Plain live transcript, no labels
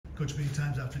Coach, many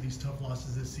times after these tough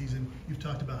losses this season, you've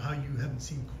talked about how you haven't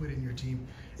seen quit in your team.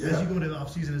 Yeah. As you go into the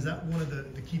offseason, is that one of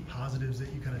the key positives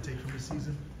that you kind of take from this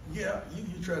season? Yeah,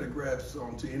 you try to grasp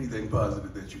onto anything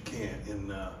positive that you can.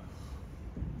 And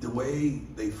the way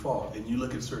they fought, and you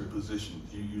look at certain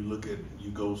positions,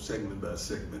 you go segment by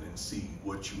segment and see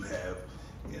what you have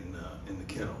in the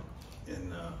kennel.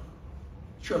 And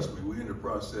trust me, we're in the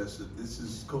process of, this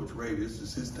is Coach Ray, this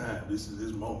is his time, this is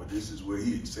his moment, this is where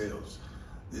he excels.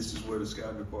 This is where the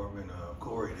scout department,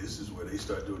 Corey, this is where they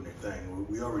start doing their thing.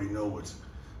 We already know what's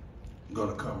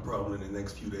gonna come probably in the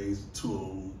next few days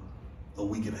to a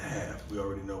week and a half. We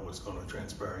already know what's gonna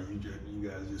transpire. You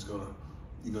guys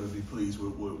you're gonna be pleased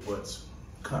with what's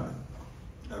coming.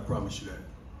 I promise you that.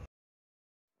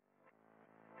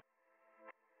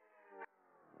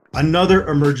 Another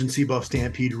emergency Buff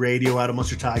Stampede Radio. Adam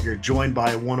Munsterteiger, joined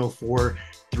by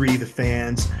 104.3 The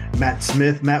Fans, Matt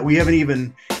Smith. Matt, we haven't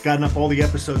even gotten up all the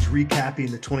episodes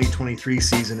recapping the 2023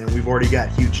 season, and we've already got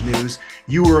huge news.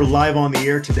 You were live on the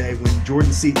air today when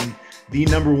Jordan Seaton, the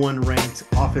 #1 ranked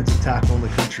offensive tackle in the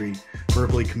country,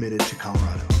 verbally committed to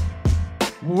Colorado.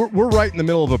 We're right in the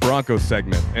middle of a Broncos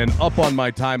segment, and up on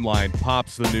my timeline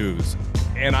pops the news.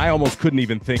 And I almost couldn't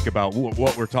even think about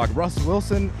what we're talking. Russell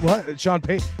Wilson? What? Sean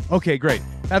Payton? Okay, great.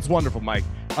 That's wonderful, Mike.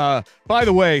 By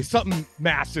the way, something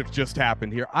massive just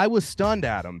happened here. I was stunned,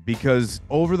 Adam, because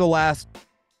over the last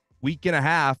week and a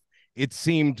half, it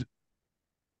seemed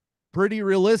pretty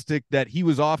realistic that he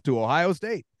was off to Ohio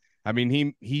State. I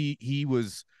mean, he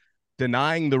was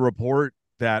denying the report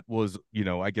that was,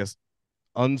 I guess,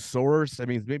 unsourced. I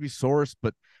mean, maybe sourced,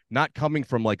 but not coming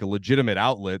from like a legitimate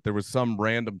outlet. There was some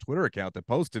random Twitter account that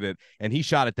posted it, and he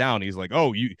shot it down. He's like,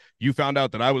 "Oh, you found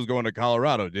out that I was going to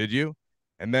Colorado, did you?"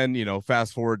 And then,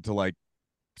 fast forward to like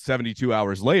 72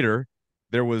 hours later,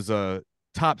 there was a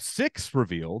top 6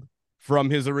 revealed from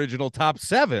his original top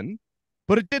 7,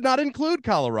 but it did not include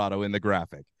Colorado in the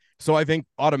graphic. So I think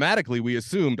automatically we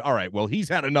assumed, all right, well, he's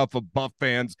had enough of Buff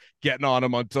fans getting on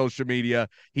him on social media.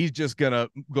 He's just going to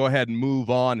go ahead and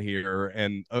move on here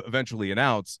and eventually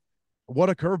announce. What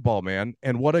a curveball, man,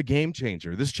 and what a game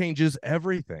changer. This changes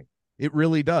everything. It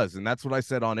really does. And that's what I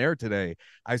said on air today.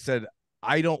 I said,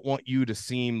 I don't want you to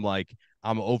seem like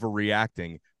I'm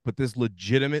overreacting, but this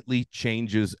legitimately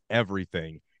changes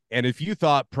everything. And if you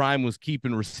thought Prime was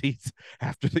keeping receipts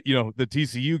after the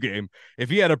TCU game, if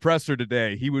he had a presser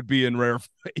today, he would be in rare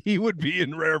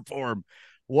form.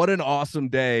 What an awesome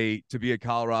day to be a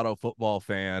Colorado football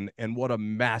fan, and what a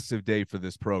massive day for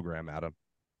this program, Adam.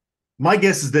 My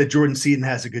guess is that Jordan Seaton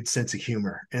has a good sense of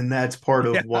humor, and that's part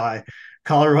of why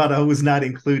Colorado was not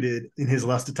included in his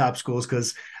list of top schools,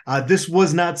 because this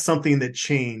was not something that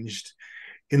changed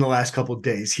in the last couple of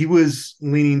days. He was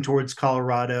leaning towards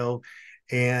Colorado,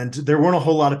 and there weren't a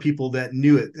whole lot of people that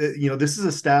knew it. This is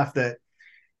a staff that,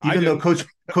 even though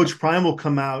Coach Prime will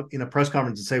come out in a press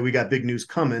conference and say, we got big news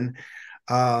coming,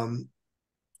 the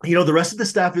rest of the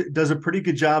staff does a pretty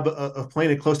good job of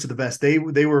playing it close to the vest. They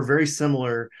were very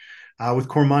similar with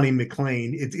Cormani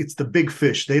McClain. It's the big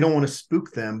fish. They don't want to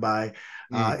spook them by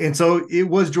and so it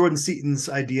was Jordan Seaton's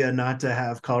idea not to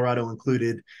have Colorado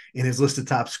included in his list of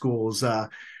top schools.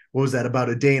 What was that, about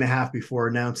a day and a half before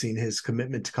announcing his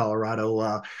commitment to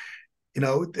Colorado?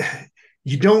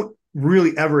 You don't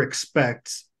really ever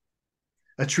expect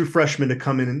a true freshman to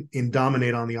come in and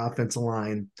dominate on the offensive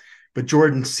line, but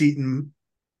Jordan Seaton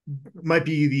might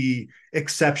be the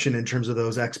exception in terms of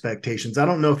those expectations. I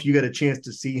don't know if you got a chance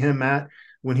to see him, Matt,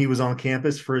 when he was on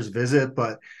campus for his visit,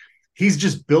 but he's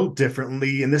just built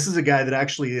differently. And this is a guy that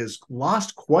actually has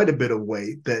lost quite a bit of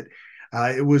weight. That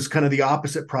it was kind of the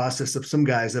opposite process of some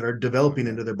guys that are developing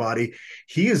into their body.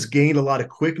 He has gained a lot of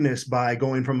quickness by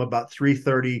going from about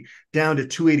 330 down to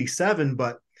 287,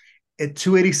 but at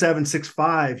 287,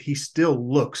 6'5", he still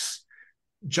looks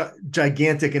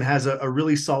gigantic and has a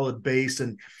really solid base.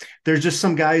 And there's just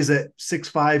some guys at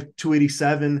 6'5",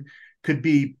 287 could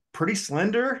be pretty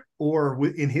slender, or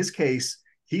in his case,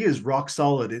 he is rock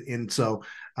solid. And so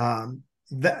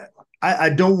that I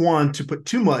don't want to put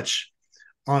too much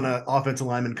on an offensive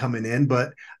lineman coming in,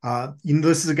 but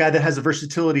this is a guy that has a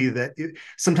versatility that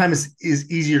sometimes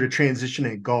is easier to transition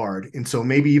at guard. And so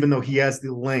maybe even though he has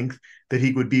the length, that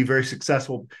he would be very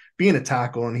successful being a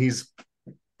tackle, and he's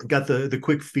got the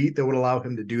quick feet that would allow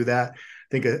him to do that. I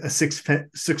think a 6'10"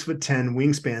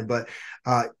 wingspan, but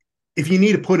if you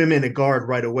need to put him in a guard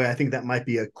right away, I think that might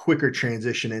be a quicker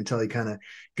transition until he kind of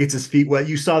gets his feet wet.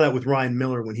 You saw that with Ryan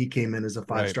Miller when he came in as a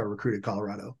 5-star recruit at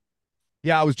Colorado.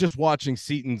 Yeah, I was just watching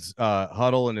Seaton's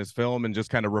huddle and his film and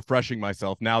just kind of refreshing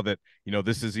myself now that,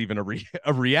 this is even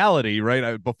a reality,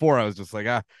 right? Before I was just like,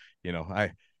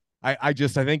 I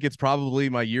think it's probably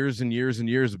my years and years and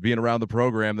years of being around the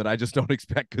program that I just don't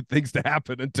expect good things to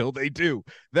happen until they do.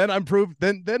 Then I'm proved.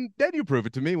 Then you prove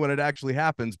it to me when it actually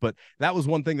happens. But that was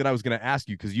one thing that I was going to ask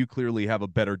you, because you clearly have a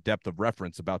better depth of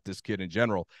reference about this kid in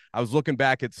general. I was looking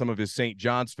back at some of his St.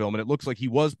 John's film, and it looks like he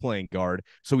was playing guard,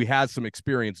 so he has some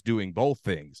experience doing both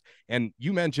things. And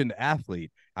you mentioned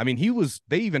athlete. I mean,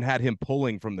 they even had him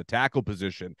pulling from the tackle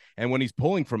position, and when he's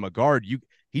pulling from a guard,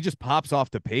 he just pops off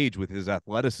the page with his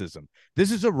athleticism.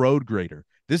 This is a road grader.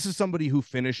 This is somebody who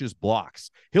finishes blocks.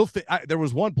 There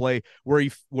was one play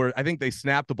where I think they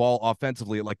snapped the ball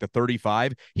offensively at like the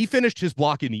 35. He finished his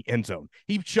block in the end zone.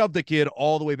 He shoved the kid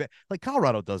all the way back. Like,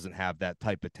 Colorado doesn't have that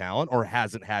type of talent, or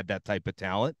hasn't had that type of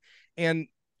talent. And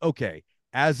okay,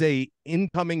 as a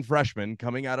incoming freshman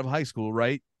coming out of high school,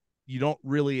 right? You don't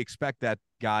really expect that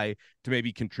guy to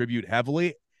maybe contribute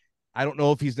heavily. I don't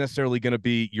know if he's necessarily going to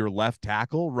be your left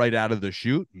tackle right out of the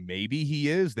chute. Maybe he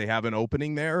is. They have an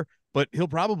opening there, but he'll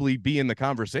probably be in the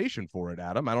conversation for it,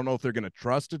 Adam. I don't know if they're going to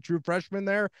trust a true freshman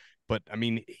there, but I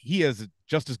mean, he has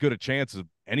just as good a chance of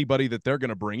anybody that they're going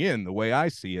to bring in, the way I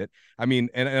see it. I mean,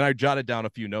 and I jotted down a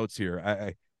few notes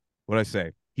here. What I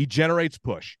say? He generates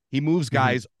push. He moves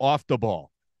guys off the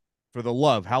ball. For the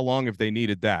love, how long have they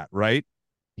needed that, right?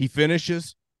 He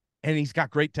finishes. And he's got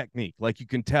great technique. Like, you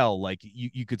can tell, like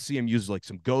you could see him use like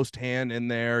some ghost hand in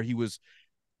there. He's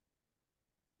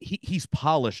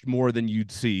polished more than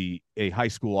you'd see a high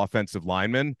school offensive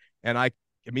lineman. And I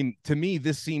mean, to me,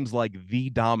 this seems like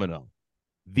the domino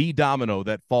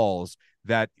that falls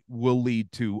that will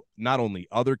lead to not only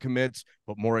other commits,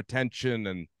 but more attention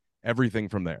and everything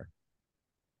from there.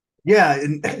 Yeah.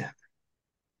 And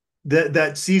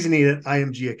that seasoning at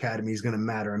IMG Academy is going to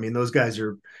matter. I mean, those guys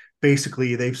are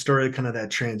basically, they've started kind of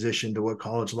that transition to what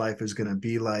college life is going to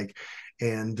be like.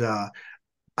 And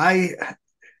I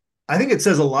think it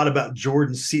says a lot about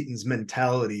Jordan Seaton's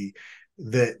mentality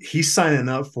that he's signing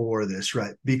up for this,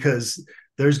 right? Because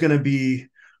there's going to be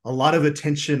a lot of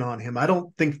attention on him. I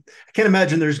can't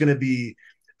imagine there's going to be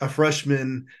a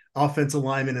freshman offensive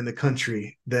lineman in the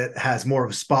country that has more of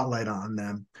a spotlight on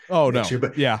them. Oh, no. Year.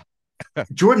 But yeah.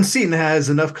 Jordan Seaton has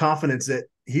enough confidence that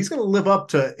he's going to live up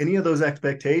to any of those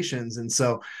expectations. And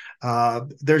so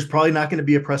there's probably not going to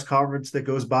be a press conference that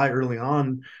goes by early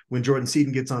on when Jordan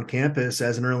Seaton gets on campus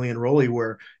as an early enrollee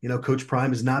where, Coach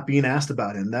Prime is not being asked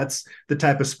about him. That's the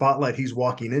type of spotlight he's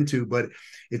walking into, but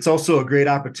it's also a great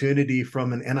opportunity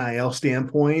from an NIL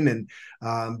standpoint. And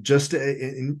just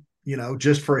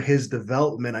for his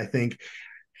development, I think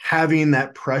having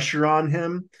that pressure on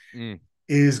him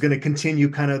is going to continue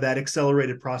kind of that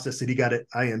accelerated process that he got at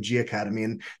IMG Academy.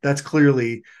 And that's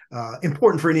clearly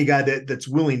important for any guy that's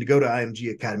willing to go to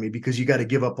IMG Academy, because you got to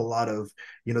give up a lot of,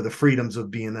 the freedoms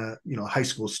of being a high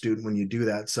school student when you do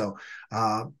that. So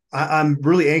I'm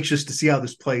really anxious to see how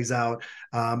this plays out.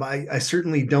 I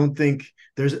certainly don't think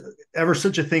there's ever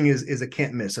such a thing as a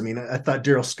can't miss. I mean, I thought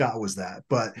Darryl Scott was that,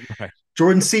 but right.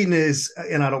 Jordan Seaton is,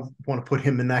 and I don't want to put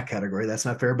him in that category. That's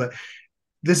not fair, but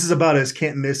this is about as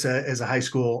can't miss as a high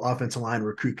school offensive line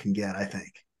recruit can get, I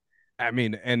think. I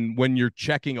mean, and when you're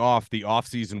checking off the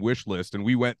offseason wish list, and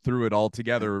we went through it all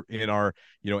together in our,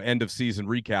 end of season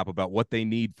recap about what they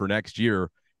need for next year,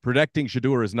 protecting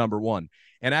Shedeur is number one.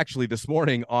 And actually this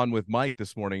morning on with Mike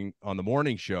this morning on the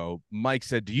morning show, Mike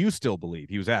said, do you still believe?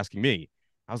 He was asking me.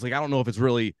 I was like, I don't know if it's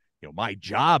really, my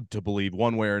job to believe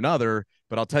one way or another,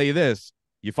 but I'll tell you this.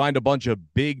 You find a bunch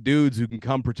of big dudes who can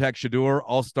come protect Shedeur,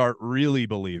 I'll start really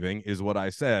believing, is what I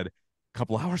said. A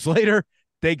couple hours later,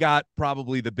 they got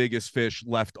probably the biggest fish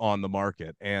left on the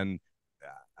market. And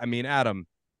I mean, Adam,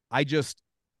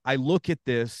 I look at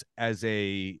this as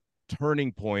a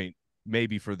turning point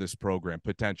maybe for this program,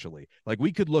 potentially. Like,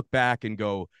 we could look back and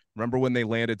go, remember when they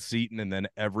landed Seaton and then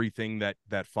everything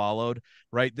that followed,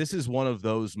 right? This is one of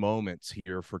those moments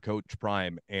here for Coach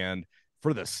Prime and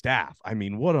for the staff. I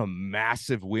mean, what a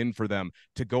massive win for them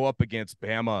to go up against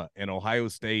Bama and Ohio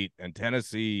State and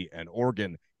Tennessee and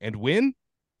Oregon and win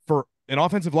for an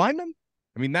offensive lineman.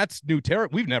 I mean, that's new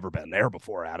territory. We've never been there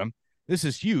before, Adam. This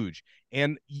is huge.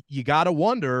 And you got to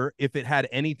wonder if it had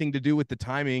anything to do with the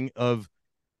timing of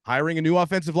hiring a new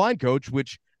offensive line coach,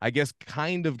 which I guess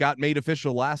kind of got made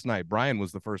official last night. Brian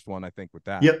was the first one, I think, with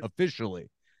that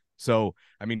officially. So,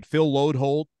 I mean, Phil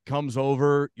Loadholt comes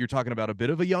over. You're talking about a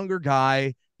bit of a younger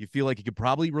guy. You feel like he could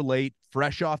probably relate,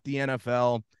 fresh off the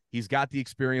NFL. He's got the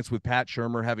experience with Pat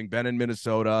Shurmur, having been in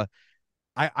Minnesota.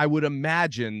 I would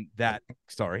imagine that,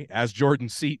 as Jordan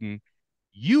Seaton,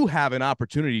 you have an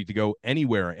opportunity to go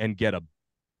anywhere and get a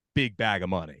big bag of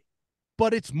money.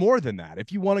 But it's more than that.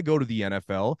 If you want to go to the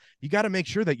NFL, you got to make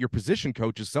sure that your position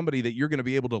coach is somebody that you're going to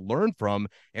be able to learn from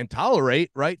and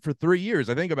tolerate, right, for 3 years.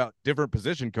 I think about different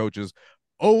position coaches.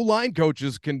 O-line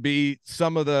coaches can be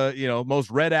some of the,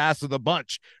 most red ass of the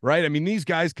bunch, right? I mean, these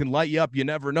guys can light you up. You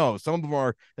never know. Some of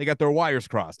them they got their wires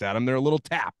crossed at them. They're a little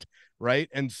tapped, right?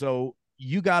 And so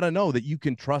you got to know that you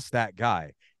can trust that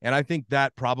guy. And I think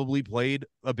that probably played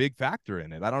a big factor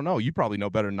in it. I don't know. You probably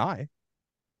know better than I.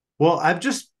 Well, I've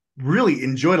just really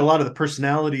enjoyed a lot of the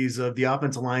personalities of the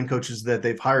offensive line coaches that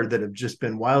they've hired that have just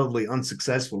been wildly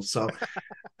unsuccessful. So,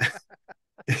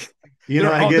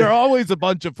 they're always a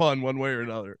bunch of fun one way or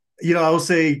another. I will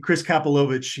say Chris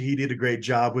Kapilovich, he did a great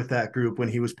job with that group when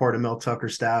he was part of Mel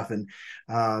Tucker's staff. And,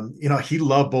 he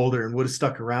loved Boulder and would have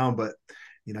stuck around, but,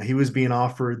 he was being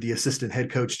offered the assistant head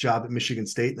coach job at Michigan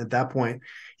State. And at that point,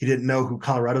 he didn't know who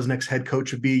Colorado's next head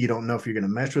coach would be. You don't know if you're going to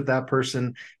mesh with that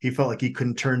person. He felt like he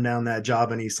couldn't turn down that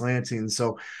job in East Lansing.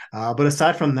 So, but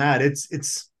aside from that,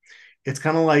 it's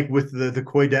kind of like with the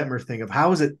Coy Detmer thing of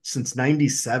how is it since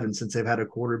 97 since they've had a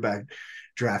quarterback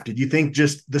drafted? You think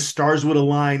just the stars would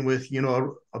align with,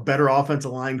 a better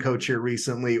offensive line coach here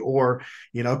recently, or,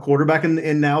 quarterback.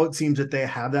 And now it seems that they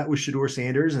have that with Shedeur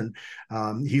Sanders, and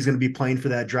he's going to be playing for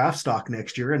that draft stock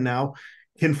next year. And now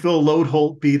can Phil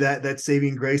Loadholt be that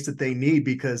saving grace that they need?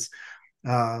 Because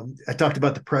I talked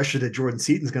about the pressure that Jordan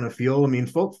Seaton's going to feel. I mean,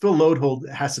 Phil Loadholt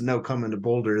has to know coming to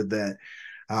Boulder that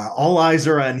all eyes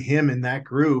are on him in that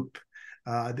group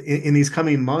in these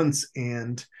coming months.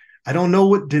 And I don't know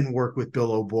what didn't work with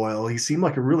Bill O'Boyle. He seemed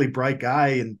like a really bright guy.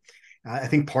 And I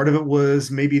think part of it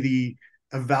was maybe the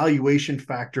evaluation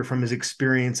factor from his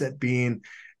experience at being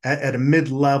at a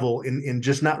mid-level in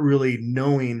just not really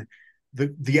knowing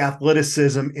the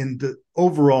athleticism and the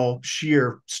overall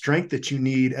sheer strength that you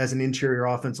need as an interior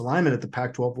offensive lineman at the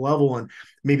Pac-12 level. And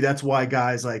maybe that's why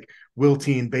guys like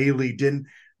Wiltie and Bailey didn't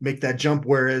make that jump.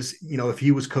 Whereas, if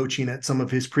he was coaching at some of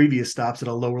his previous stops at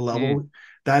a lower level,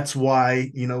 that's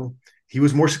why, he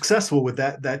was more successful with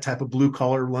that type of blue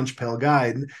collar lunch pail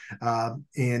guy,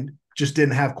 and just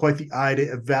didn't have quite the eye to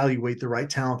evaluate the right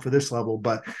talent for this level.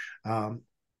 But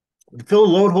Phil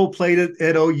Loadholt played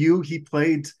at OU. He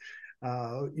played,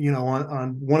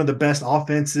 on one of the best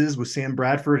offenses with Sam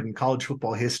Bradford in college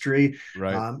football history.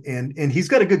 Right. And he's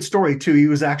got a good story too. He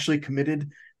was actually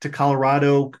committed to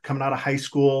Colorado coming out of high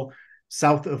school,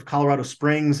 south of Colorado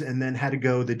Springs, and then had to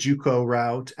go the JUCO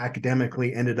route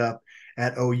academically, ended up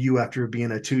at OU after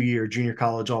being a 2-year junior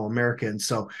college All-American.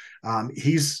 So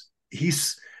he's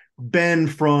been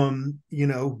from,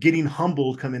 getting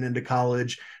humbled coming into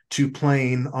college to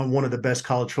playing on one of the best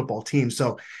college football teams.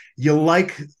 So you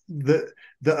like the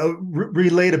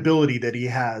relatability that he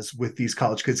has with these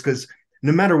college kids, because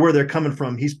no matter where they're coming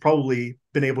from, he's probably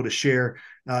been able to share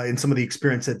in some of the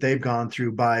experience that they've gone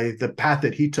through by the path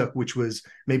that he took, which was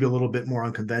maybe a little bit more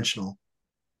unconventional.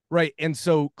 Right. And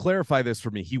so clarify this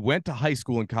for me. He went to high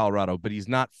school in Colorado, but he's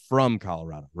not from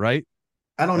Colorado, right?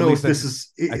 I don't know if this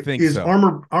is, I think is so.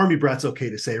 Army brat's okay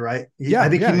to say, right? Yeah. I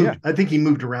think he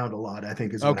moved around a lot, I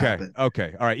think is what happened.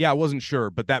 Okay. All right. Yeah. I wasn't sure,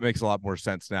 but that makes a lot more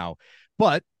sense now.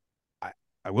 But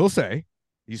I will say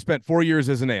you spent 4 years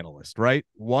as an analyst, right?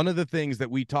 One of the things that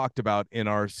we talked about in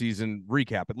our season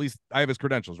recap, at least I have his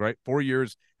credentials, right? 4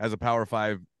 years as a Power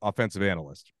 5 offensive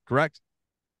analyst, correct?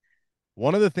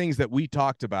 One of the things that we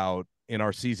talked about in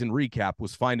our season recap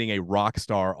was finding a rock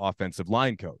star offensive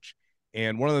line coach.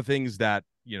 And one of the things that,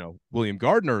 William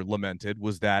Gardner lamented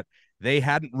was that they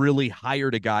hadn't really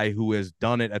hired a guy who has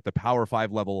done it at the Power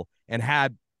 5 level and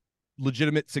had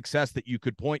legitimate success that you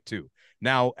could point to.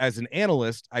 Now, as an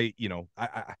analyst, I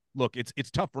look,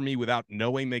 it's tough for me without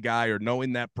knowing the guy or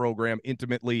knowing that program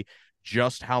intimately,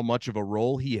 just how much of a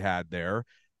role he had there.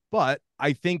 But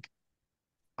I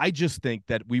just think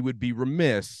that we would be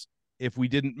remiss if we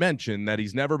didn't mention that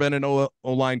he's never been an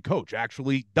O-line coach,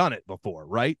 actually done it before,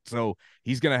 right? So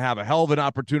he's going to have a hell of an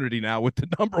opportunity now with the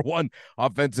number 1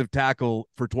 offensive tackle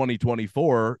for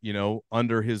 2024,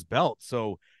 under his belt.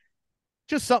 So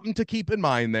just something to keep in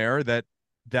mind there, that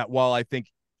while I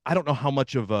don't know how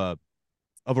much of a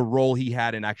role he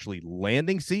had in actually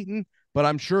landing Seaton, but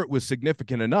I'm sure it was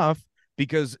significant enough,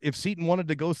 because if Seaton wanted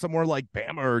to go somewhere like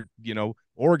Bama or,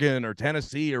 Oregon or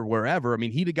Tennessee or wherever, I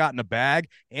mean, he'd have gotten a bag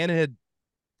and had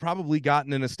probably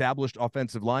gotten an established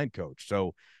offensive line coach.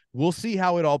 So we'll see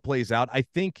how it all plays out. I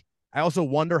also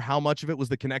wonder how much of it was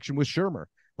the connection with Shermer,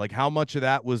 like how much of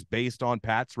that was based on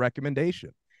Pat's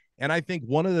recommendation. And I think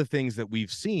one of the things that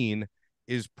we've seen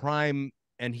is Prime,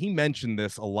 and he mentioned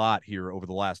this a lot here over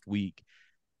the last week,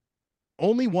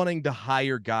 only wanting to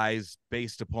hire guys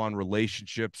based upon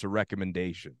relationships or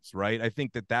recommendations, right? I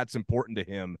think that that's important to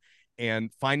him.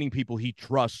 and finding people he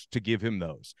trusts to give him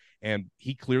those. And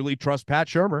he clearly trusts Pat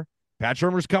Shurmur. Pat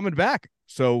Shurmur's coming back.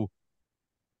 So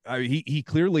he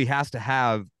clearly has to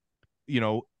have,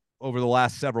 over the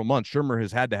last several months, Shurmur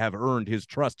has had to have earned his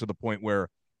trust to the point where,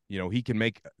 he can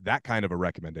make that kind of a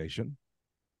recommendation.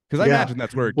 Because I imagine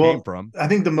that's where it came from. I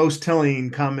think the most telling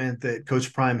comment that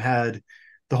Coach Prime had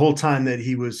the whole time that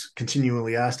he was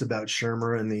continually asked about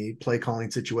Shurmur and the play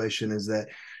calling situation is that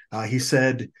he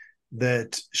said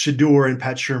that Shedeur and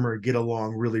Pat Shurmur get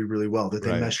along really, really well, that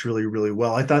they mesh really, really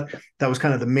well. I thought that was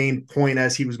kind of the main point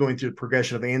as he was going through the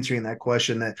progression of answering that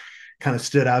question that kind of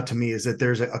stood out to me, is that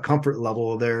there's a comfort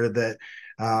level there that,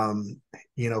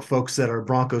 folks that are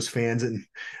Broncos fans and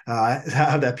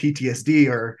have that PTSD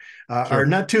are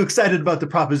not too excited about the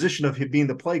proposition of him being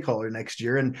the play caller next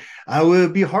year. And I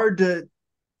would be hard to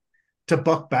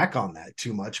buck back on that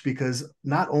too much, because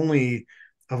not only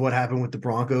of what happened with the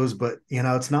Broncos, but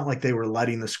it's not like they were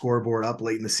lighting the scoreboard up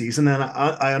late in the season. And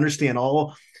I understand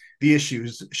all the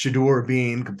issues, Shedeur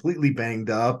being completely banged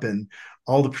up and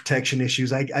all the protection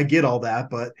issues. I get all that,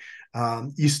 but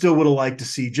you still would have liked to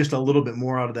see just a little bit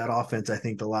more out of that offense. I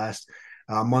think the last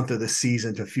month of the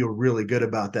season to feel really good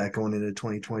about that going into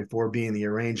 2024 being the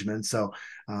arrangement. So,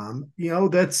 there's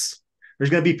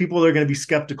going to be people that are going to be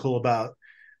skeptical about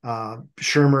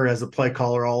Shurmur as a play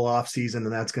caller all off season.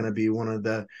 And that's going to be one of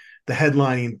the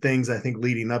headlining things, I think,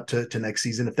 leading up to next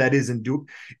season. If that is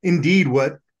indeed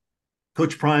what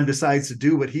Coach Prime decides to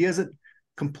do, but he hasn't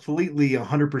completely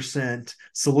 100%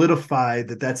 solidified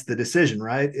that that's the decision,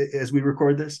 right? As we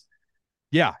record this.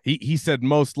 Yeah, he said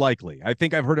most likely. I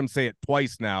think I've heard him say it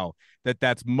twice now that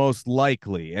that's most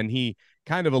likely. And he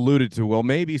kind of alluded to, well,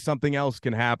 maybe something else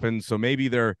can happen. So maybe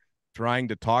they're trying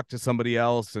to talk to somebody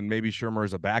else, and maybe Shurmur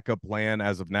is a backup plan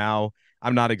as of now.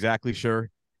 I'm not exactly sure.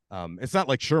 It's not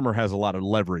like Shurmur has a lot of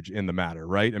leverage in the matter,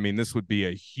 right? I mean, this would be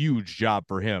a huge job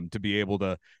for him to be able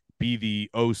to be the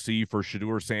OC for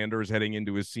Shedeur Sanders heading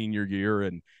into his senior year.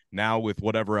 And now with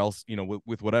whatever else,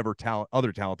 with whatever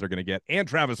other talent they're going to get, and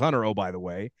Travis Hunter. Oh, by the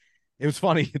way, it was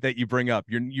funny that you bring up,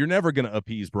 you're never going to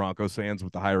appease Broncos fans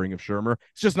with the hiring of Shurmur.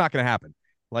 It's just not going to happen.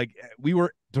 Like, we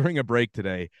were during a break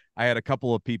today, I had a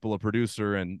couple of people, a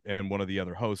producer and one of the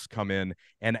other hosts, come in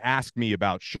and ask me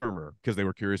about Shurmur because they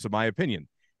were curious of my opinion.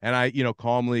 And I,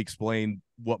 calmly explained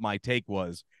what my take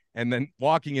was. And then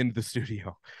walking into the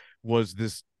studio was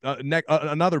this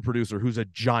another producer who's a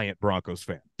giant Broncos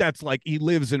fan. That's like, he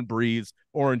lives and breathes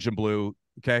orange and blue.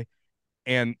 Okay.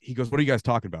 And he goes, "What are you guys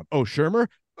talking about?" "Oh, Shurmur."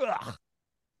 Ugh.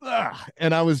 Ugh.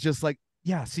 And I was just like,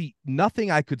 yeah, see,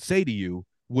 nothing I could say to you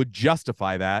would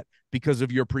justify that because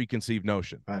of your preconceived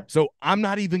notion. Right. So I'm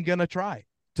not even going to try,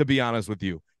 to be honest with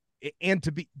you. And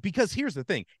because here's the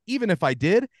thing, even if I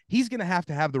did, he's going to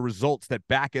have the results that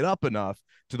back it up enough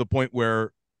to the point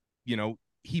where,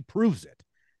 he proves it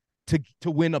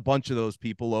to win a bunch of those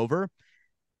people over.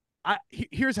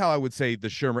 Here's how I would say the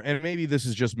Shurmur, and maybe this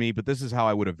is just me, but this is how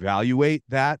I would evaluate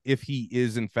that if he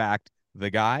is in fact the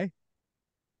guy.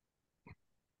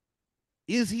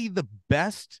 Is he the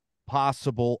best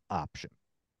possible option?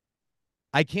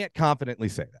 I can't confidently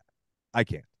say that. I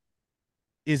can't.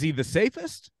 Is he the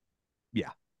safest?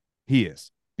 Yeah, he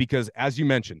is. Because as you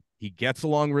mentioned, he gets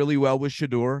along really well with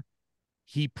Shedeur.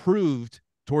 He proved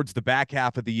towards the back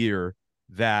half of the year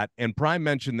that, and Prime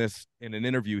mentioned this in an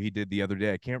interview he did the other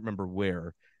day, I can't remember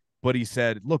where, but he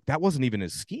said, look, that wasn't even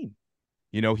his scheme.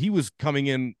 He was coming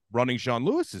in running Sean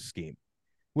Lewis's scheme,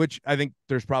 which I think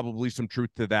there's probably some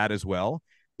truth to that as well.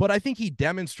 But I think he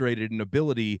demonstrated an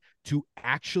ability to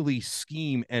actually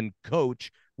scheme and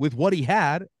coach with what he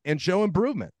had and show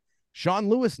improvement. Sean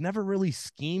Lewis never really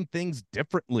schemed things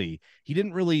differently. He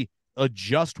didn't really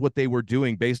adjust what they were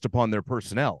doing based upon their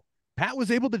personnel. Pat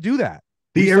was able to do that.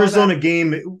 The Arizona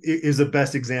game is the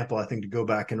best example, I think, to go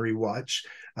back and rewatch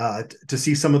to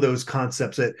see some of those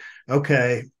concepts that,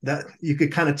 okay, that you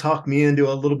could kind of talk me into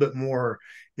a little bit more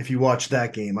if you watch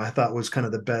that game. I thought was kind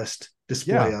of the best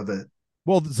display of it.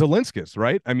 Well, Zelinskis,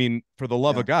 right? I mean, for the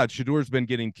love of God, Shadeur's been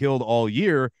getting killed all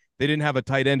year. They didn't have a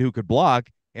tight end who could block,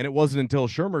 and it wasn't until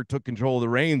Shurmur took control of the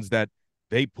reins that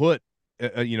they put,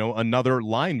 another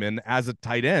lineman as a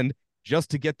tight end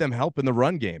just to get them help in the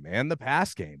run game and the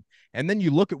pass game. And then you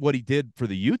look at what he did for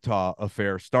the Utah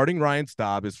affair, starting Ryan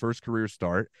Staub, his first career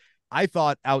start. I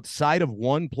thought outside of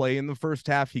one play in the first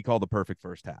half, he called the perfect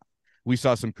first half. We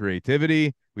saw some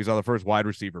creativity. We saw the first wide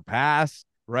receiver pass,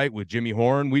 right, with Jimmy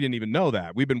Horn. We didn't even know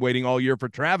that. We've been waiting all year for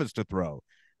Travis to throw,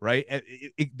 right?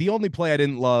 The only play I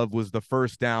didn't love was the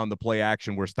first down, the play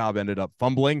action where Staub ended up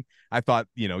fumbling. I thought,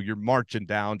 you're marching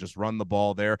down, just run the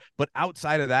ball there. But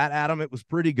outside of that, Adam, it was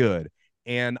pretty good.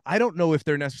 And I don't know if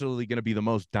they're necessarily going to be the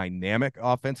most dynamic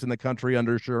offense in the country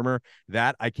under Shermer.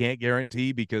 That I can't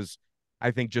guarantee, because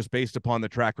I think just based upon the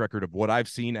track record of what I've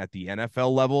seen at the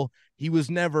NFL level, he was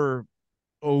never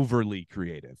overly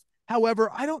creative.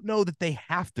 However, I don't know that they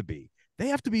have to be. They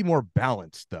have to be more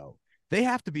balanced, though. They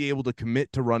have to be able to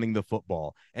commit to running the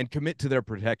football and commit to their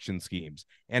protection schemes.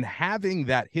 And having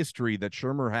that history that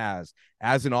Shermer has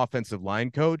as an offensive line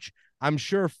coach, I'm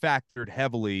sure factored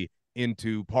heavily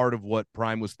into part of what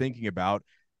Prime was thinking about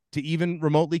to even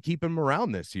remotely keep him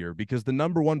around this year, because the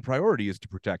number one priority is to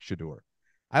protect Shedeur.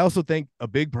 I also think a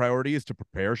big priority is to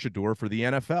prepare Shedeur for the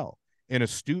NFL. An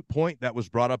astute point that was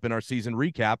brought up in our season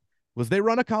recap was they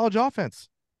run a college offense,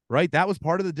 right? That was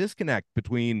part of the disconnect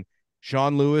between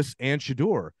Sean Lewis and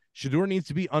Shedeur. Shedeur needs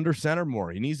to be under center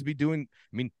more. He needs to be doing,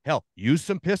 hell, use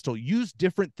some pistol, use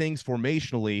different things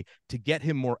formationally to get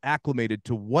him more acclimated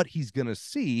to what he's going to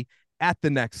see at the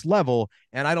next level.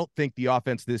 And I don't think the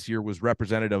offense this year was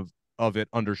representative of it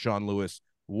under Sean Lewis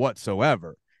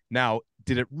whatsoever. Now,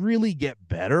 did it really get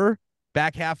better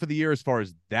back half of the year as far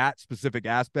as that specific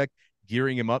aspect,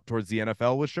 gearing him up towards the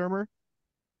NFL with Shermer?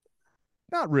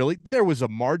 Not really. There was a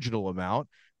marginal amount,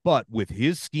 but with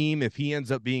his scheme, if he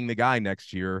ends up being the guy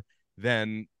next year,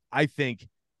 then I think,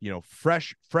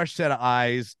 fresh set of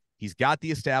eyes. He's got the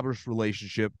established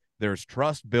relationship. There's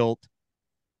trust built.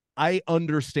 I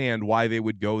understand why they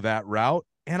would go that route,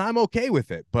 and I'm okay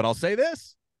with it. But I'll say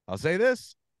this.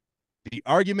 The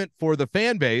argument for the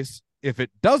fan base, if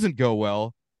it doesn't go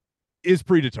well, is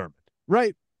predetermined,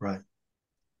 right? Right.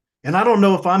 And I don't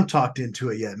know if I'm talked into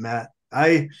it yet, Matt.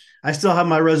 I still have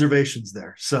my reservations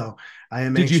there. So I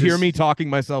am anxious. Did you hear me talking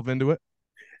myself into it?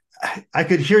 I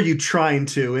could hear you trying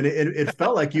to, and it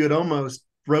felt like you had almost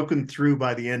broken through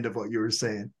by the end of what you were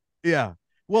saying. Yeah.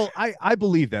 Well, I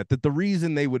believe that the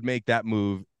reason they would make that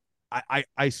move,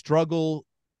 I struggle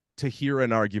to hear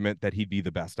an argument that he'd be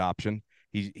the best option.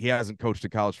 He hasn't coached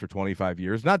at college for 25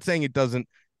 years. Not saying it doesn't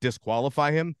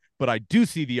disqualify him, but I do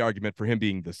see the argument for him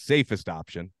being the safest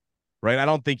option, right? I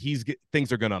don't think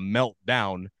things are going to melt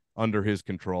down under his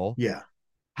control. Yeah.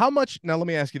 Now let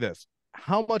me ask you this.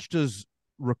 How much does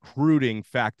recruiting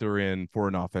factor in for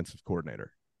an offensive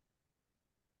coordinator?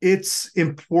 It's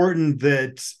important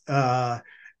that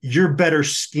you're better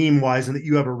scheme wise and that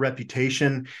you have a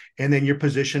reputation, and then your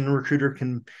position recruiter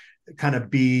can kind of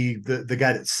be the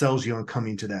guy that sells you on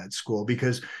coming to that school,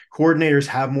 because coordinators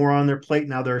have more on their plate.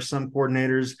 Now, there are some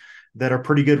coordinators that are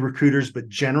pretty good recruiters, but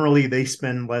generally they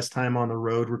spend less time on the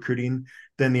road recruiting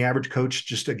than the average coach.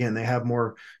 Just again, they have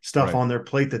more stuff on their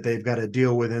plate that they've got to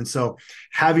deal with. And so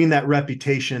having that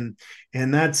reputation,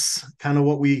 and that's kind of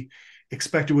what we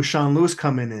expected with Sean Lewis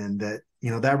coming in, that,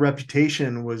 that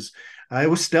reputation was, it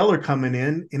was stellar coming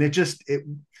in, and it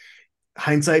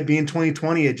hindsight being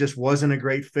 2020, it just wasn't a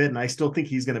great fit. And I still think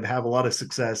he's going to have a lot of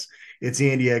success at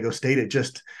San Diego State.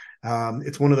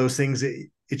 It's one of those things that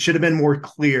it should have been more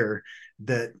clear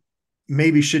that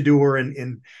maybe Shedeur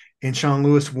and Sean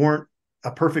Lewis weren't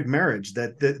a perfect marriage,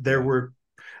 that there were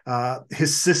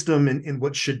his system and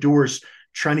what Shedeur's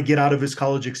trying to get out of his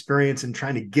college experience and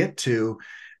trying to get to,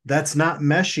 that's not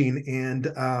meshing. And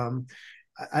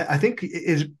I think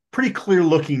it's pretty clear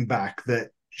looking back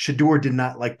that Shedeur did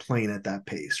not like playing at that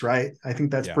pace, right? I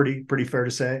think that's pretty fair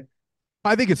to say.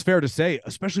 I think it's fair to say,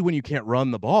 especially when you can't run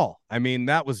the ball.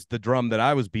 That was the drum that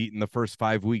I was beating the first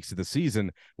 5 weeks of the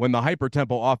season. When the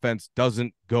hyper-tempo offense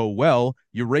doesn't go well,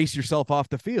 you race yourself off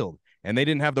the field. And they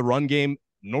didn't have the run game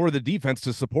nor the defense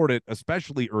to support it,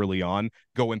 especially early on,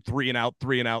 going 3 and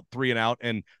out,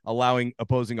 and allowing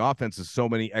opposing offenses so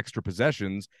many extra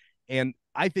possessions. And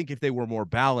I think if they were more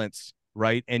balanced,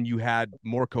 right, and you had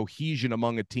more cohesion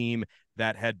among a team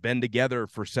that had been together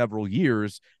for several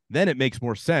years, then it makes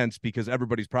more sense because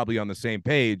everybody's probably on the same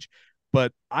page.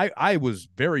 But I was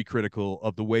very critical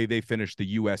of the way they finished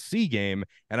the USC game.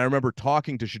 And I remember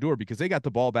talking to Shedeur because they got the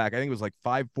ball back. I think it was like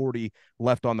 5:40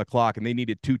 left on the clock, and they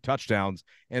needed 2 touchdowns.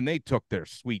 And they took their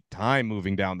sweet time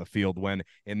moving down the field, when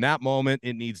in that moment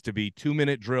it needs to be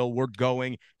 2-minute drill. We're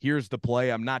going. Here's the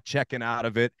play. I'm not checking out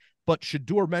of it. But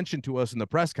Shedeur mentioned to us in the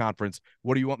press conference,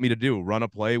 what do you want me to do? Run a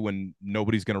play when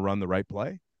nobody's going to run the right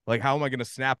play? Like, how am I going to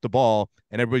snap the ball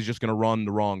and everybody's just going to run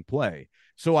the wrong play?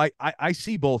 So I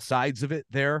see both sides of it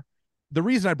there. The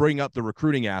reason I bring up the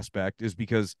recruiting aspect is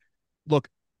because, look,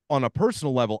 on a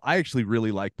personal level, I actually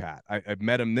really like Pat. I've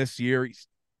met him this year. He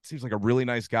seems like a really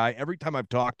nice guy. Every time I've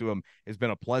talked to him, it's been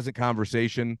a pleasant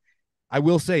conversation. I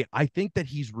will say, I think that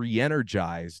he's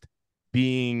re-energized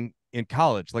being in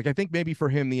college. Like, I think maybe for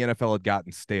him, the NFL had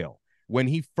gotten stale. When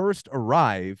he first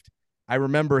arrived, I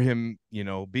remember him,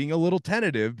 being a little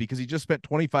tentative because he just spent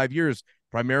 25 years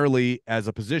primarily as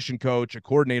a position coach, a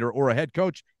coordinator, or a head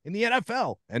coach in the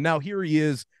NFL. And now here he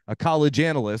is, a college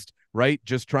analyst, right?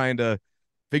 Just trying to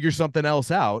figure something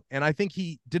else out. And I think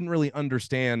he didn't really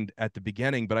understand at the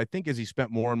beginning, but I think as he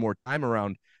spent more and more time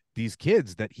around these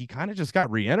kids that he kind of just got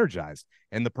re-energized.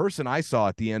 And the person I saw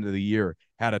at the end of the year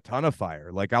had a ton of fire.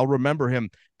 Like, I'll remember him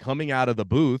coming out of the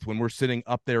booth when we're sitting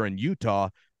up there in Utah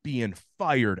being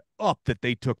fired up that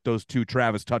they took those 2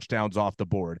 Travis touchdowns off the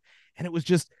board. And it was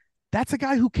just, that's a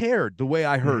guy who cared the way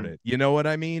I heard it. You know what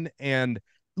I mean? And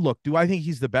look, do I think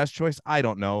he's the best choice? I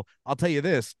don't know. I'll tell you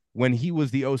this, when he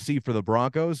was the OC for the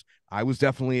Broncos, I was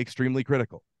definitely extremely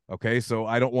critical. Okay, so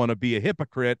I don't want to be a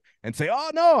hypocrite and say,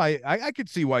 oh, no, I could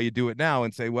see why you do it now,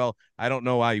 and say, well, I don't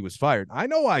know why he was fired. I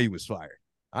know why he was fired.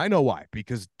 I know why,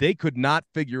 because they could not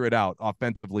figure it out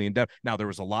offensively in Denver. Now, there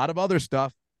was a lot of other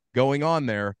stuff going on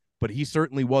there, but he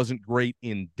certainly wasn't great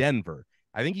in Denver.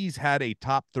 I think he's had a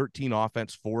top 13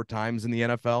 offense 4 times in the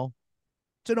NFL.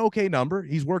 It's an okay number.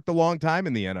 He's worked a long time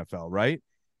in the NFL, right?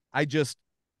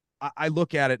 I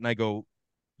look at it and I go,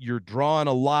 you're drawing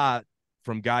a lot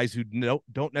from guys who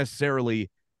don't necessarily,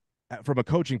 from a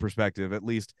coaching perspective, at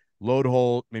least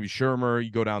Loadholt, maybe Shermer, you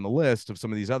go down the list of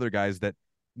some of these other guys that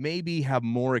maybe have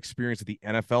more experience at the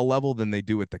NFL level than they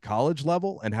do at the college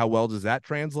level. And how well does that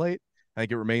translate? I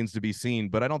think it remains to be seen,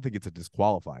 but I don't think it's a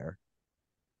disqualifier.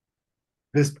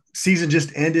 This season just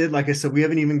ended. Like I said, we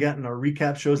haven't even gotten our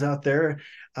recap shows out there.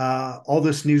 All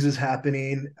this news is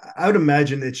happening. I would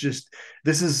imagine it's just,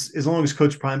 this is, as long as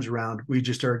Coach Prime's around, we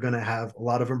just are going to have a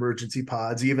lot of emergency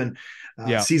pods. Even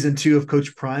season 2 of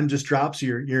Coach Prime just drops.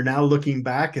 You're now looking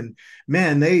back, and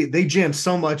man, they jammed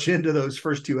so much into those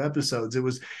first 2 episodes.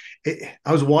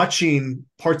 I was watching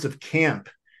parts of camp,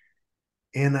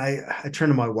 and I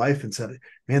turned to my wife and said,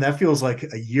 man, that feels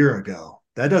like a year ago.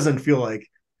 That doesn't feel like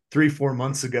 3-4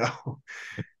 months ago.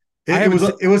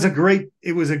 It was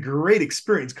a great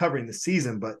experience covering the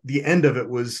season, but the end of it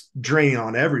was draining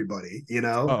on everybody,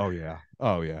 Oh yeah.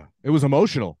 It was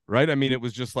emotional, right? I mean, it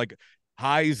was just like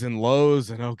highs and lows,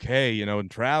 and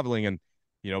and traveling, and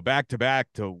back to back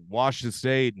to Washington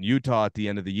State and Utah at the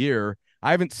end of the year.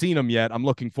 I haven't seen them yet. I'm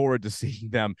looking forward to seeing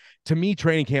them. To me,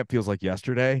 training camp feels like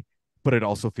yesterday, but it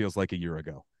also feels like a year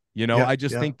ago. I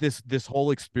just think this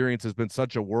whole experience has been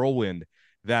such a whirlwind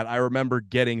that I remember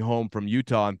getting home from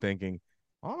Utah and thinking,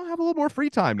 I'll have a little more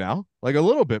free time now, like a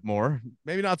little bit more,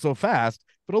 maybe not so fast,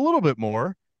 but a little bit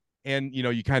more. And,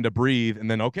 you kind of breathe,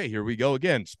 and then, okay, here we go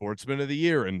again, Sportsman of the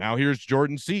Year. And now here's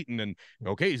Jordan Seaton, and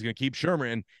okay, he's going to keep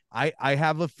Shermer. And I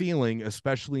have a feeling,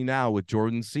 especially now with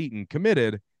Jordan Seaton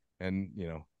committed, and,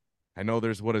 I know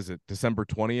there's, what is it, December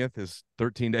 20th is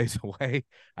 13 days away.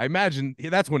 I imagine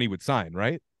that's when he would sign,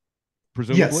 right?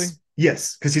 Presumably.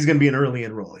 Yes, because he's going to be an early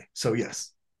enrollee. So,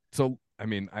 yes. So, I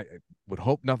mean, I would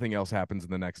hope nothing else happens in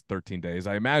the next 13 days.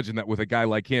 I imagine that with a guy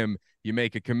like him, you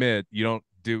make a commit, you don't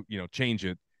change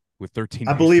it with 13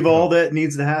 I believe all that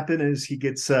needs to happen is he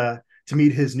gets to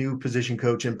meet his new position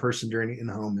coach in person during in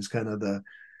home is kind of the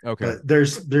okay. But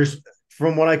there's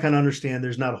from what I can understand,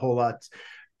 there's not a whole lot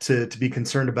to be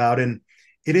concerned about. And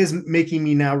it is making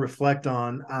me now reflect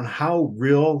on how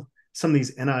real some of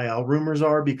these NIL rumors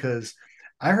are, because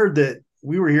I heard that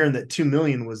we were hearing that 2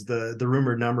 million was the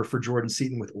rumored number for Jordan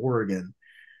Seaton with Oregon.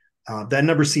 That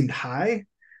number seemed high.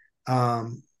 I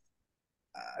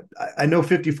know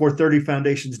 5430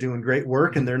 Foundation's doing great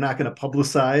work, and they're not going to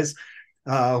publicize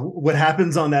what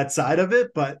happens on that side of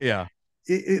it. But yeah,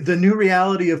 the new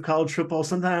reality of college football,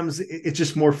 sometimes it's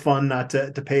just more fun not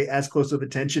to pay as close of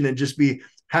attention and just be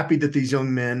happy that these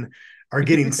young men are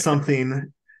getting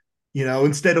something,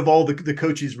 instead of all the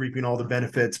coaches reaping all the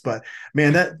benefits. But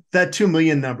man, that 2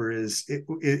 million number is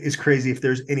crazy if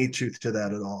there's any truth to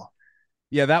that at all.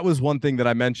 Yeah, that was one thing that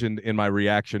I mentioned in my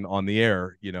reaction on the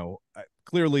air.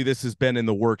 Clearly this has been in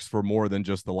the works for more than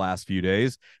just the last few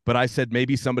days, but I said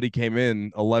maybe somebody came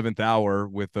in 11th hour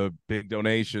with a big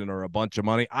donation or a bunch of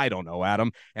money. I don't know,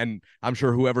 Adam. And I'm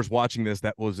sure whoever's watching this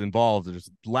that was involved is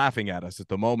laughing at us at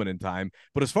the moment in time.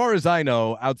 But as far as I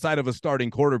know, outside of a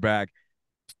starting quarterback,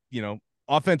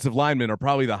 offensive linemen are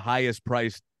probably the highest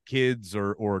priced kids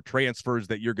or transfers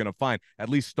that you're going to find, at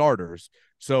least starters.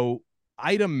 So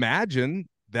I'd imagine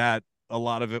that a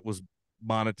lot of it was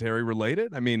monetary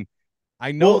related. I mean,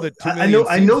 I know that I know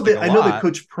that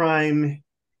Coach Prime,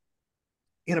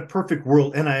 in a perfect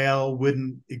world, NIL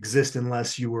wouldn't exist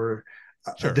unless you were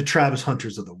the Travis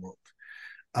Hunters of the world.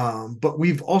 But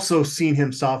we've also seen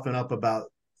him soften up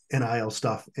about NIL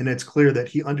stuff, and it's clear that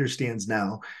he understands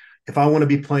now. If I want to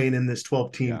be playing in this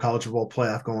 12-team college football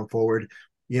playoff going forward,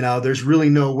 there's really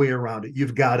no way around it.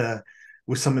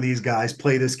 with some of these guys,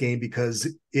 play this game because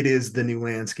it is the new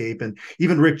landscape. And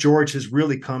even Rick George has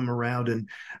really come around. And,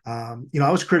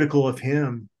 I was critical of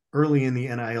him early in the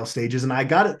NIL stages. And I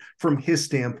got it from his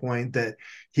standpoint that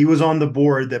he was on the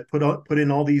board that put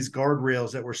in all these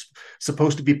guardrails that were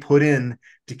supposed to be put in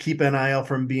to keep NIL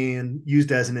from being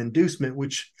used as an inducement,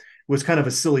 which was kind of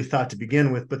a silly thought to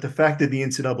begin with. But the fact that the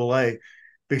NCAA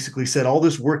basically said, all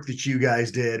this work that you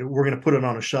guys did, we're going to put it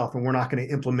on a shelf and we're not going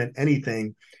to implement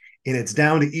anything. And it's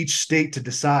down to each state to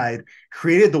decide,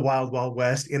 created the Wild Wild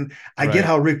West. And I get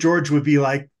how Rick George would be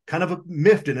like kind of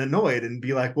miffed and annoyed and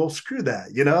be like, well, screw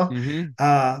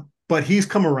that, but he's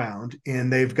come around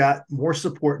and they've got more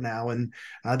support now. And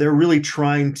they're really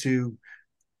trying to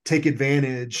take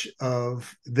advantage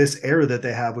of this era that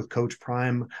they have with Coach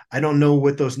Prime. I don't know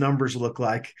what those numbers look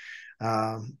like.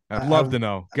 I'd love to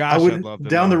know. Gosh, I'd love to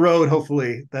down know. The road,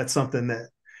 hopefully that's something that,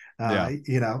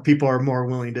 people are more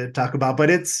willing to talk about, but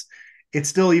it's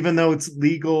still, even though it's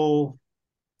legal,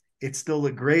 it's still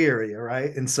a gray area.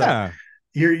 Right. And so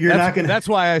you're not going to, that's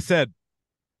why I said,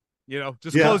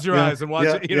 just close your eyes and watch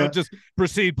it, just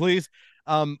proceed, please.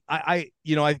 I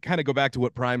kind of go back to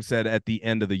what Prime said at the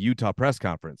end of the Utah press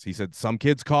conference. He said some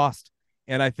kids cost.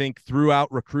 And I think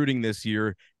throughout recruiting this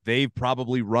year, they've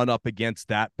probably run up against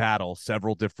that battle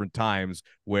several different times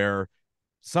where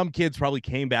some kids probably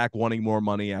came back wanting more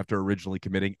money after originally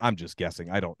committing. I'm just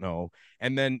guessing. I don't know.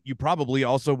 And then you probably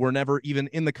also were never even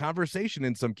in the conversation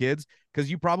in some kids because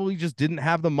you probably just didn't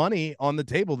have the money on the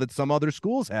table that some other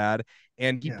schools had.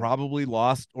 And he probably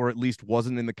lost, or at least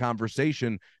wasn't in the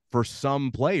conversation for some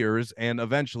players. And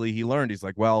eventually he learned, he's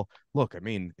like, well, look, I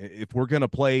mean, if we're going to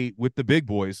play with the big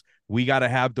boys, we got to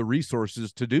have the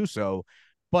resources to do so.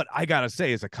 But I got to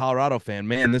say, as a Colorado fan,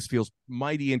 man, this feels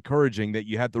mighty encouraging that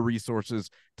you had the resources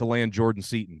to land Jordan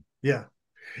Seaton. Yeah.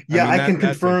 Yeah, I can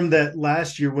confirm that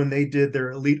last year when they did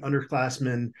their elite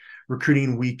underclassmen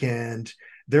recruiting weekend,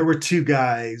 there were two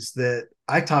guys that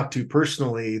I talked to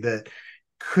personally that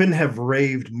couldn't have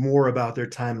raved more about their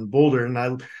time in Boulder. And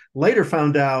I later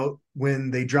found out when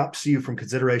they dropped CU from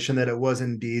consideration that it was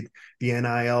indeed the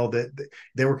NIL, that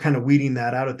they were kind of weeding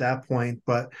that out at that point.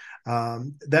 But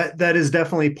that is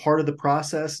definitely part of the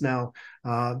process. Now,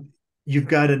 you've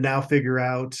got to now figure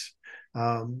out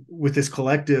with this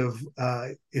collective,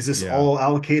 is this all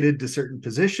allocated to certain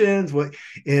positions?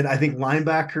 And I think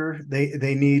linebacker,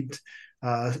 they need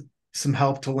some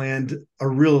help to land a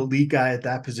real elite guy at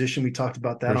that position. We talked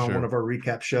about that on one of our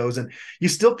recap shows, and you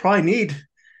still probably need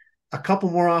a couple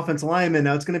more offensive linemen.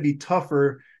 Now it's going to be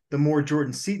tougher. The more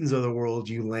Jordan Seatons of the world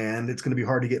you land, it's going to be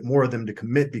hard to get more of them to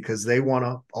commit because they want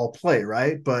to all play.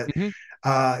 Right. But,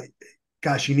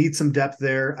 gosh, you need some depth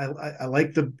there. I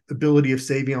like the ability of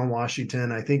Savion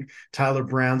Washington. I think Tyler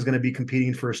Brown's going to be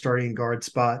competing for a starting guard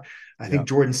spot. I think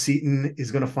Jordan Seaton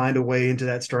is going to find a way into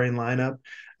that starting lineup.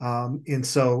 And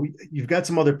so you've got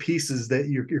some other pieces that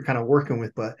you're kind of working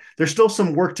with, but there's still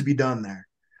some work to be done there.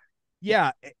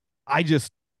 Yeah.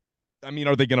 I mean,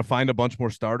 are they going to find a bunch more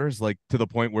starters, like to the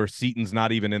point where Seaton's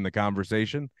not even in the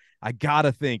conversation? I got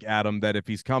to think, Adam, that if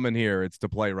he's coming here, it's to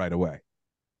play right away.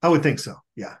 I would think so.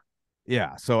 Yeah.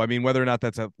 Yeah. So, I mean, whether or not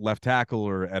that's a left tackle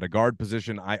or at a guard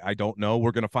position, I don't know.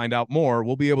 We're going to find out more.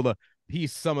 We'll be able to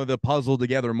piece some of the puzzle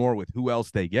together more with who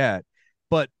else they get.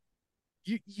 But,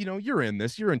 you're in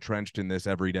this. You're entrenched in this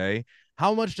every day.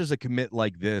 How much does a commit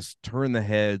like this turn the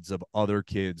heads of other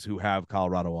kids who have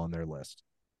Colorado on their list?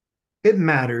 It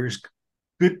matters.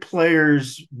 Good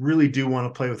players really do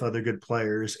want to play with other good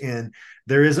players. And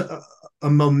there is a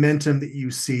momentum that you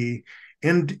see.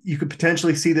 And you could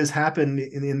potentially see this happen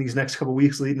in these next couple of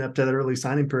weeks leading up to that early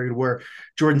signing period where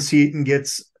Jordan Seaton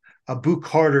gets a Boot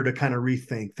Carter to kind of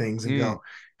rethink things and go,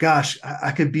 gosh,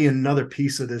 I could be another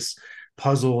piece of this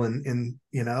puzzle. And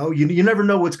you never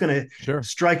know what's going to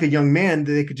strike a young man.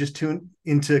 They could just tune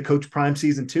into Coach Prime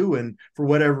season 2. And for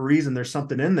whatever reason, there's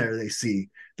something in there they see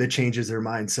that changes their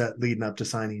mindset leading up to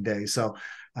signing day. So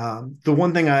the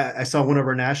one thing I saw one of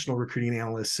our national recruiting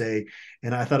analysts say,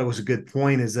 and I thought it was a good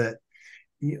point, is that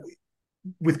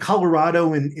with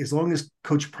Colorado, and as long as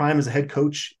Coach Prime is a head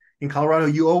coach in Colorado,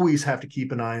 you always have to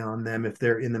keep an eye on them if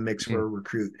they're in the mix for a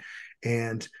recruit.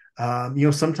 And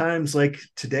sometimes like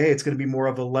today, it's going to be more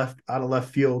of a out of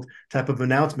left field type of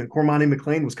announcement. Cormani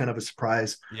McLean was kind of a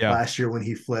surprise last year when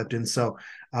he flipped. And so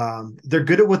they're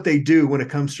good at what they do when it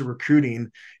comes to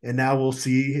recruiting. And now we'll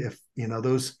see if,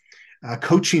 those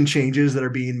coaching changes that are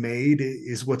being made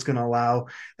is what's going to allow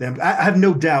them. I have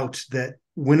no doubt that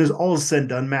when all is said and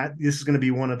done, Matt, this is going to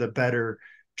be one of the better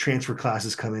transfer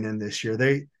classes coming in this year.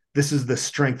 This is the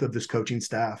strength of this coaching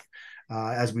staff,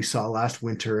 as we saw last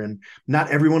winter. And not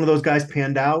every one of those guys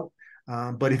panned out.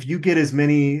 But if you get as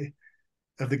many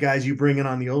of the guys you bring in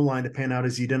on the O line to pan out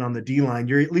as you did on the D line,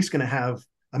 you're at least going to have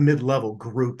a mid-level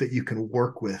group that you can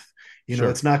work with.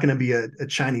 It's not going to be a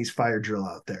Chinese fire drill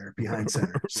out there behind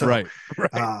center. So, right.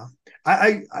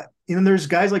 I there's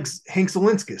guys like Hank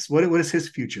Zielinskis. What is his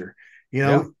future?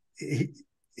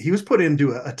 He was put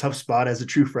into a tough spot as a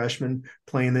true freshman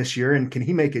playing this year, and can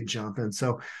he make a jump? And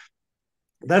so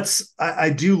I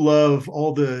do love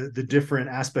all the different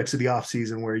aspects of the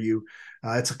offseason where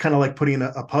it's kind of like putting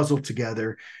a puzzle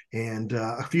together. And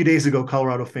a few days ago,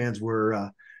 Colorado fans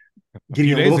were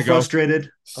getting a little frustrated.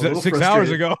 6 hours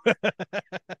ago.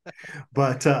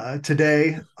 But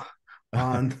today,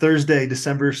 on Thursday,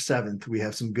 December 7th, we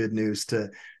have some good news to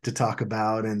talk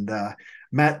about. And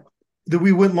Matt,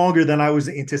 we went longer than I was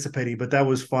anticipating, but that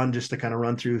was fun just to kind of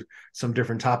run through some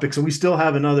different topics. And we still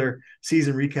have another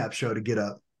season recap show to get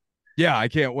up. Yeah, I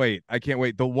can't wait.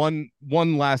 The one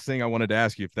last thing I wanted to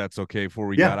ask you, if that's okay, before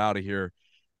we got out of here,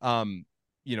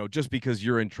 just because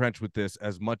you're entrenched with this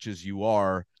as much as you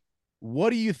are,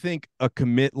 what do you think a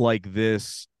commit like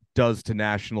this does to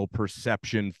national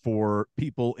perception for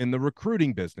people in the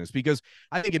recruiting business? Because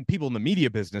I think in people in the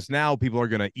media business now, people are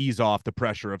going to ease off the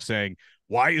pressure of saying,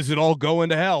 why is it all going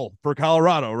to hell for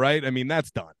Colorado? Right. I mean,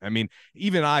 that's done. I mean,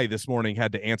 even I this morning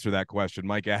had to answer that question.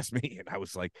 Mike asked me, and I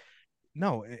was like,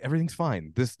 no, everything's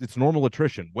fine. It's normal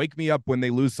attrition. Wake me up when they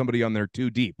lose somebody on their too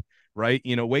deep. Right.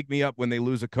 Wake me up when they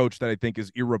lose a coach that I think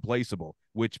is irreplaceable,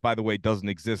 which, by the way, doesn't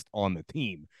exist on the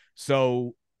team.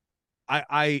 So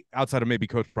I outside of maybe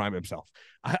Coach Prime himself,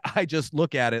 I just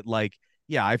look at it like,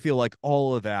 yeah, I feel like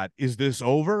all of that, is this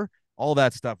over? All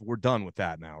that stuff, we're done with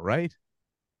that now, right?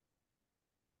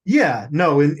 Yeah,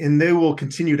 no, and they will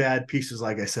continue to add pieces.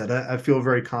 Like I said, I feel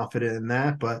very confident in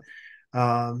that, but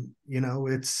I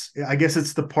guess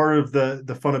it's the part of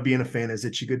the fun of being a fan is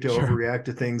that you get to overreact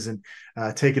to things and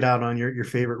take it out on your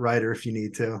favorite writer if you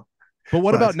need to. But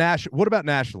what about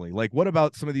nationally? Like, what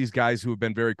about some of these guys who have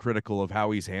been very critical of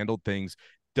how he's handled things?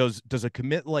 Does a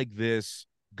commit like this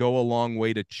go a long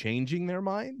way to changing their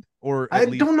mind? Or I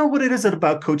don't know what it is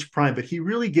about Coach Prime, but he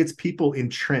really gets people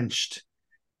entrenched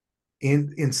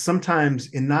in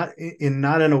sometimes not in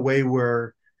a way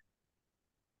where,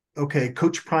 okay,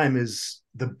 Coach Prime is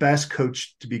the best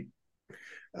coach to be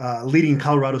leading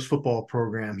Colorado's football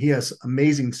program. He has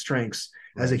amazing strengths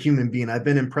as a human being. I've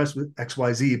been impressed with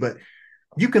XYZ, but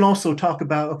you can also talk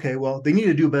about, okay, well, they need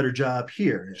to do a better job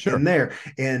here and there.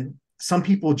 And some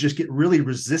people just get really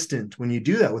resistant when you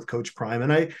do that with Coach Prime.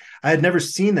 And I had never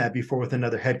seen that before with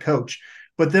another head coach.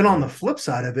 But then on the flip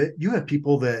side of it, you have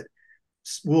people that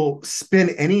will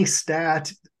spin any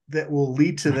stat that will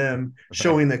lead to them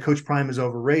showing that Coach Prime is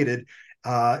overrated.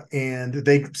 And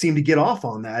they seem to get off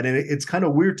on that. And it's kind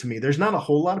of weird to me. There's not a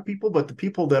whole lot of people, but the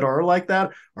people that are like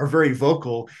that are very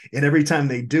vocal. And every time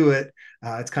they do it,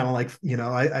 it's kind of like,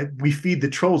 we feed the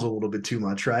trolls a little bit too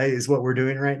much, right? Is what we're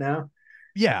doing right now.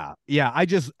 Yeah. I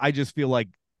just feel like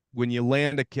when you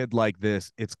land a kid like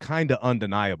this, it's kind of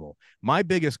undeniable. My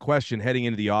biggest question heading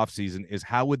into the offseason is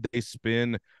how would they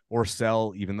spin or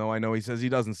sell, even though I know he says he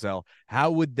doesn't sell, how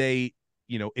would they,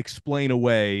 explain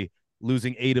away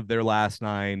losing 8 of their last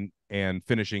 9 and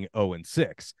finishing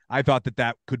 0-6. I thought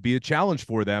that could be a challenge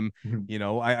for them.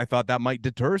 Mm-hmm. I thought that might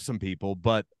deter some people,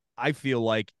 but I feel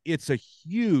like it's a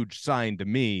huge sign to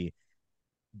me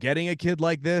getting a kid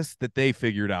like this that they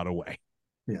figured out a way.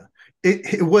 Yeah,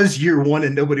 it was year 1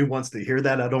 and nobody wants to hear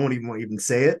that. I don't even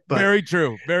say it, but very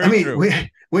true. Very true.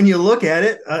 When you look at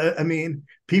it,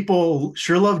 people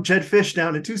sure love Jed Fish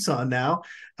down in Tucson now.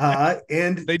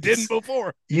 And they didn't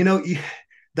before,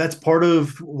 that's part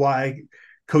of why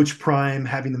Coach Prime,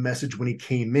 having the message when he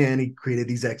came in, he created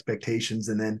these expectations,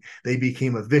 and then they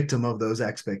became a victim of those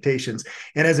expectations.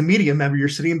 And as a media member, you're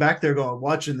sitting back there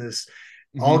watching this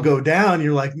all go down.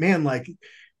 You're like, man, like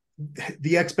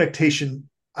the expectation,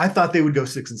 I thought they would go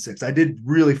 6-6. I did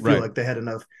really feel like they had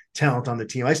enough talent on the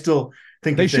team. I still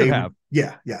think they should have.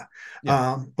 Yeah.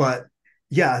 But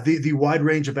yeah, the wide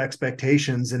range of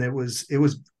expectations, and it was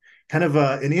kind of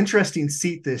an interesting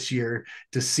seat this year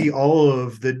to see all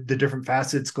of the different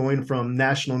facets going from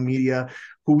national media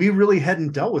who we really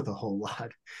hadn't dealt with a whole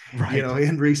lot,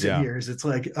 in recent years. It's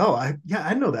like, oh,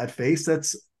 I know that face.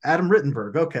 That's Adam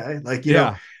Rittenberg. Okay. Like,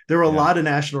 there were a lot of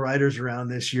national writers around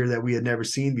this year that we had never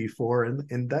seen before.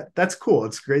 And that's cool.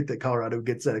 It's great that Colorado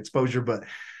gets that exposure, but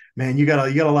man, you got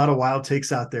a lot of wild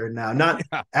takes out there now. Not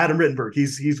Adam Rittenberg.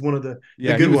 He's one of the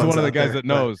good he was ones one of the guys there, that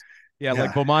knows.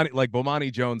 Like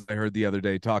Bomani Jones, I heard the other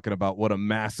day talking about what a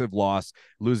massive loss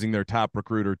losing their top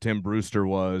recruiter Tim Brewster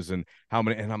was, and how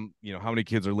many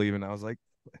kids are leaving. I was like,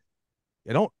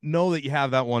 I don't know that you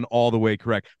have that one all the way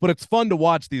correct, but it's fun to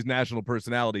watch these national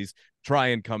personalities try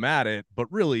and come at it,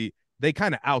 but really they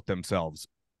kind of out themselves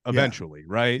eventually,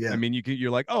 right? I mean, you're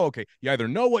like, oh, okay, you either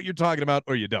know what you're talking about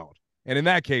or you don't. And in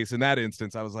that case, in that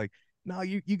instance, I was like, no,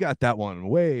 you got that one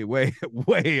way, way,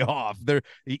 way off. There,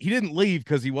 he didn't leave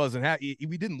because he wasn't happy. He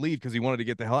didn't leave because he wanted to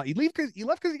get the hell out. He left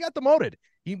because he got demoted.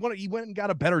 He went and got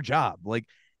a better job. Like,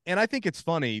 and I think it's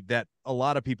funny that a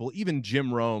lot of people, even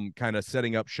Jim Rome, kind of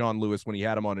setting up Sean Lewis when he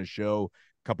had him on his show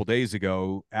a couple days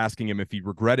ago, asking him if he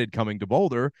regretted coming to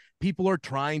Boulder. People are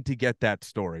trying to get that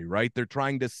story, right? They're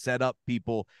trying to set up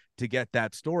people to get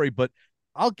that story, but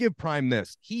I'll give Prime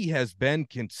this. He has been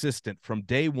consistent from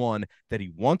day one that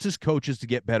he wants his coaches to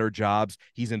get better jobs.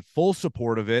 He's in full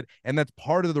support of it. And that's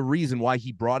part of the reason why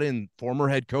he brought in former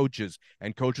head coaches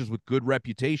and coaches with good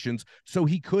reputations so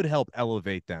he could help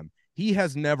elevate them. He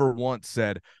has never once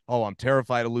said, oh, I'm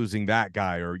terrified of losing that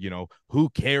guy, or, who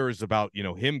cares about,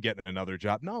 him getting another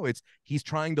job. No, he's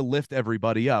trying to lift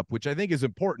everybody up, which I think is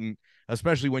important,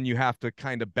 especially when you have to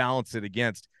kind of balance it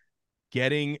against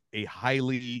getting a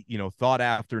highly, thought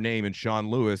after name in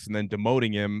Sean Lewis and then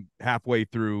demoting him halfway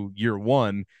through year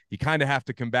one. You kind of have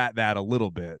to combat that a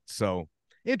little bit. So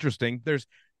interesting.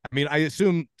 I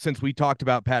assume since we talked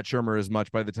about Pat Shurmur as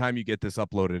much, by the time you get this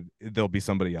uploaded, there'll be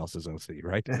somebody else's OC,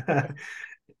 right?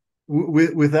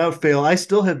 Without fail. I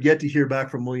still have yet to hear back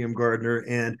from William Gardner.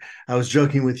 And I was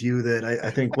joking with you that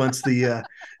I think once the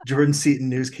Jordan Seaton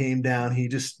news came down, he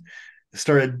just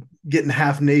started getting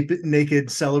half naked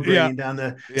celebrating down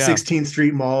the 16th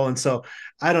Street Mall. And so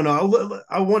I don't know.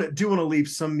 I want to leave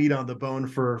some meat on the bone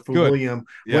for William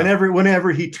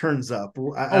whenever he turns up.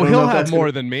 He'll have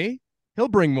more than me. He'll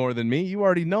bring more than me. You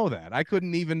already know that. I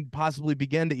couldn't even possibly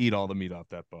begin to eat all the meat off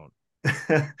that bone.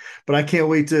 But I can't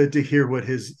wait to hear what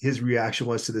his reaction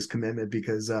was to this commitment,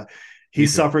 because he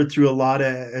suffered through a lot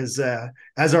as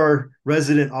our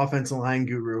resident offensive line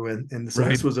guru, and so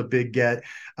this was a big get.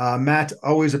 Matt,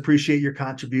 always appreciate your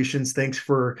contributions. Thanks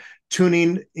for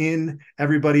tuning in,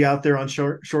 everybody out there on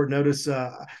short notice.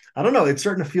 I don't know, it's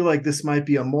starting to feel like this might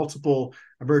be a multiple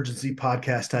emergency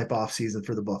podcast type off season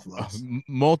for the Buffaloes.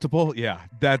 Multiple, yeah.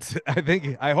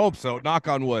 I hope so. Knock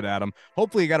on wood, Adam.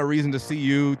 Hopefully, you got a reason to see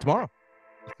you tomorrow.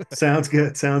 Sounds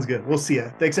good. We'll see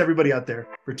you. Thanks everybody out there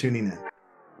for tuning in.